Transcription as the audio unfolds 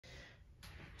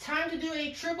Time to do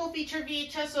a triple feature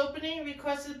VHS opening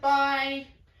requested by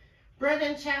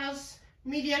Brendan Chaz,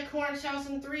 Media Corn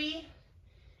 2003,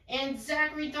 and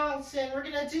Zachary Donaldson. We're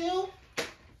gonna do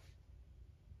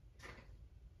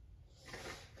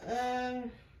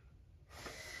the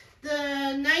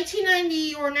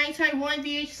 1990 or 1991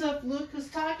 VHS of Luke Was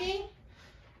Talking,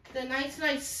 the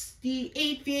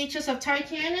 1998 VHS of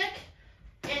Titanic,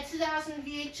 and 2000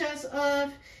 VHS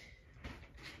of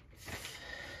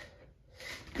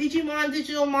Digimon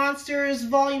Digital Monsters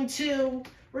Volume 2.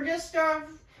 We're gonna start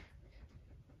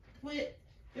with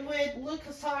Luke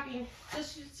Was Talking.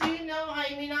 Just so you know,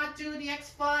 I may not do the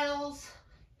X-Files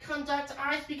Conduct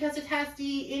Eyes because it has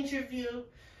the interview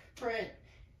for it.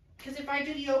 Because if I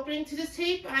do the opening to this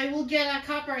tape, I will get a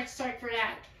copyright strike for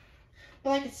that. But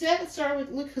like I said, let's start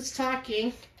with Luke Was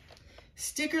Talking.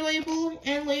 Sticker label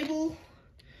and label.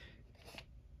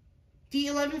 The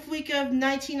 11th week of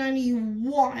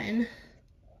 1991.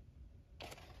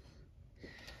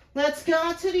 Let's go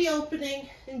on to the opening.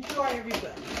 Enjoy,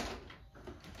 everybody.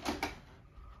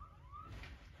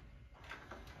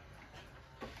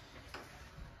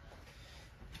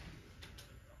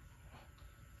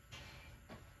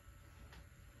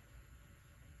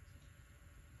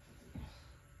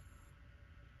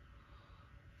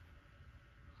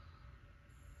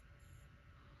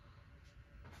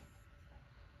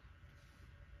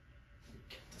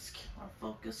 Get this camera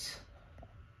focus.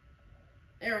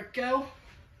 There we go.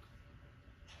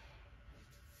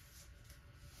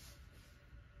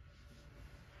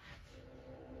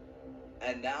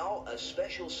 And now, a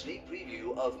special sneak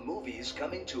preview of movies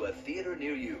coming to a theater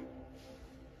near you.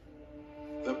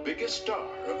 The biggest star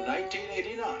of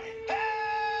 1989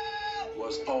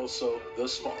 was also the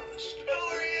smallest. Who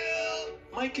are you?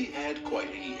 Mikey had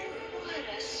quite a year. What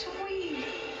a sweetie.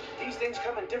 These things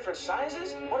come in different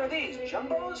sizes? What are these,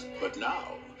 jumbos? But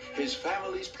now, his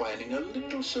family's planning a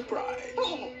little surprise.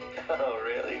 Oh,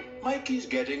 really? Mikey's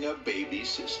getting a baby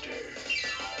sister.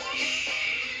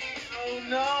 Oh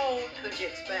no! Who'd you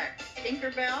expect?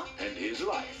 Tinkerbell? And his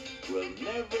life will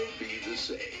never be the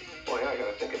same. Boy, I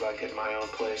gotta think about getting my own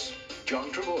place.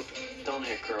 John Travolta, Don't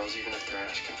hit girls even if they're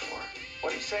asking for it. What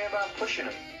do you say about pushing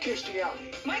them? Kirstie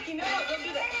Alley, Mikey, no, don't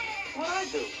do that! What'd I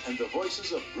do? and the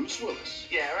voices of Bruce Willis,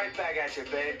 Yeah, right back at you,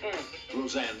 babe.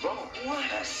 Roseanne Barr, What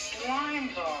a slime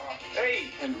ball!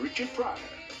 Hey! and Richard Pryor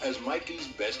as Mikey's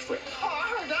best friend. Oh, I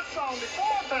heard that song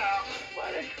before, pal!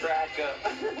 What a crack up.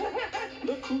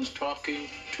 Look Who's Talking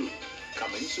 2,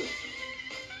 coming soon.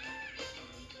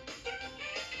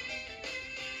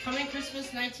 Coming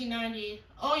Christmas 1990.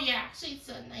 Oh yeah, actually it's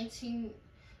a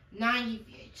 1990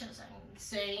 VHS, I'm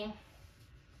saying.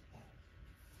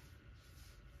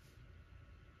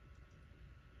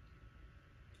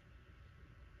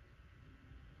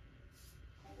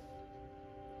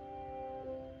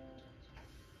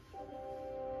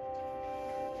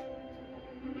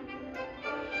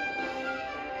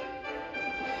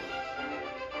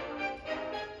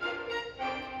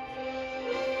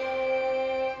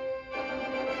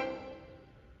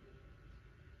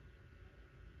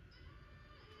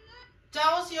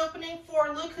 That was the opening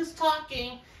for Luke Was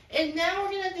Talking. And now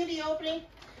we're going to do the opening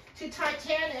to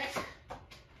Titanic.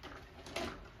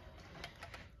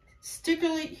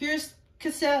 Here's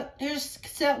cassette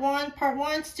 1, part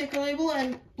 1, sticker label,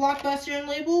 and blockbuster and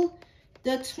label.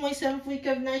 The 27th week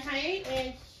of 1998.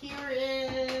 And here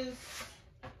is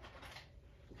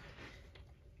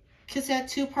cassette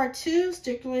 2, part 2,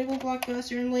 sticker label,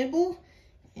 blockbuster and label.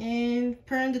 And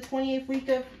per the 28th week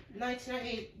of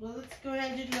 1998. Well, let's go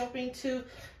ahead and do the opening to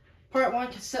part 1,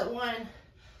 cassette 1.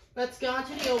 Let's go on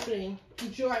to the opening.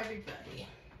 Enjoy, everybody.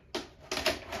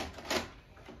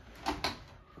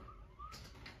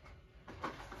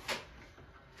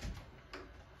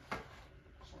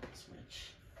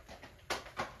 Switch.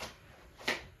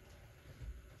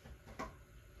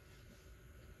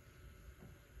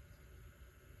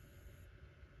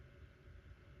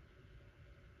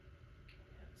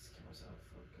 This camera's out of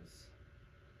focus.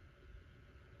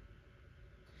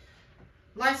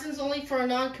 License only for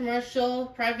non-commercial,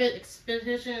 private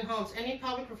expedition in homes. Any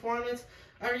public performance,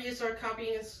 other use or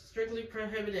copying is strictly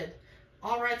prohibited.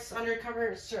 All rights under cover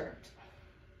reserved.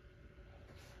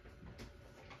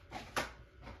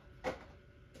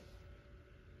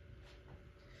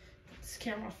 This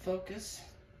camera focus.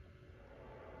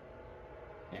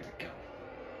 There we go.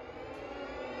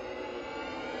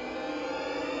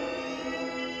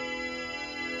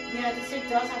 Yeah, this tape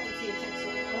does have the THX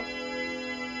logo.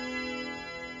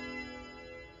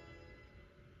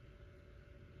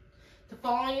 The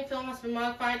following film has been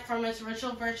modified from its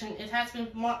original version. It has been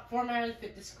formatted to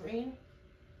fit the screen.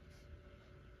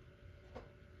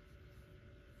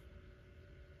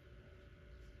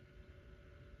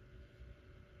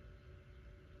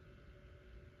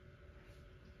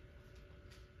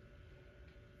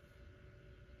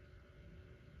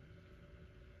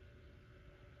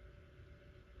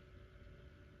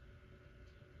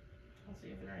 Let's see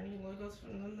if there are any logos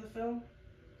from the film.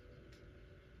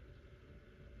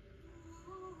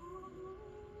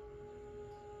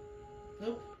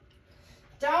 Nope.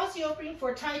 That was the opening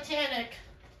for Titanic.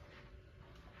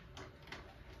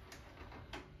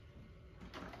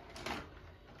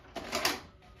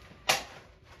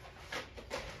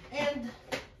 And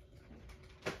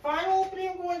final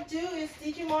opening we're going to do is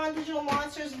Digimon Digital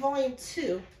Monsters Volume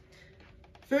 2.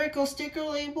 Vertical sticker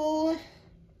label.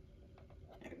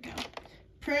 There we go.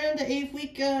 Printed the 8th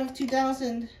week of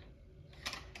 2000.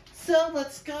 So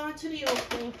let's go on to the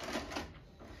opening.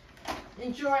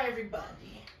 Enjoy, everybody.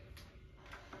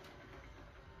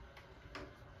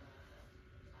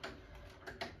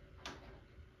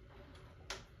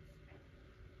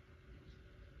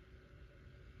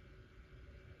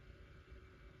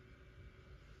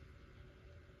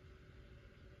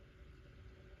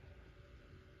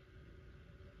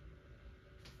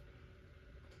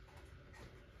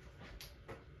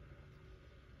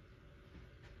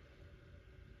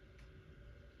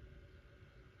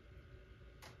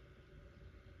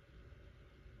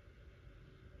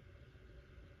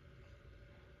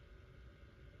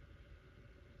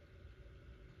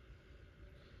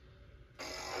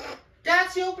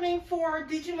 That's the opening for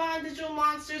Digimon Digital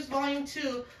Monsters Volume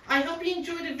 2. I hope you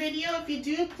enjoyed the video. If you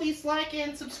do, please like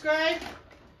and subscribe.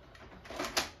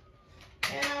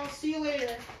 And I'll see you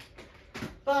later.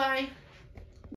 Bye.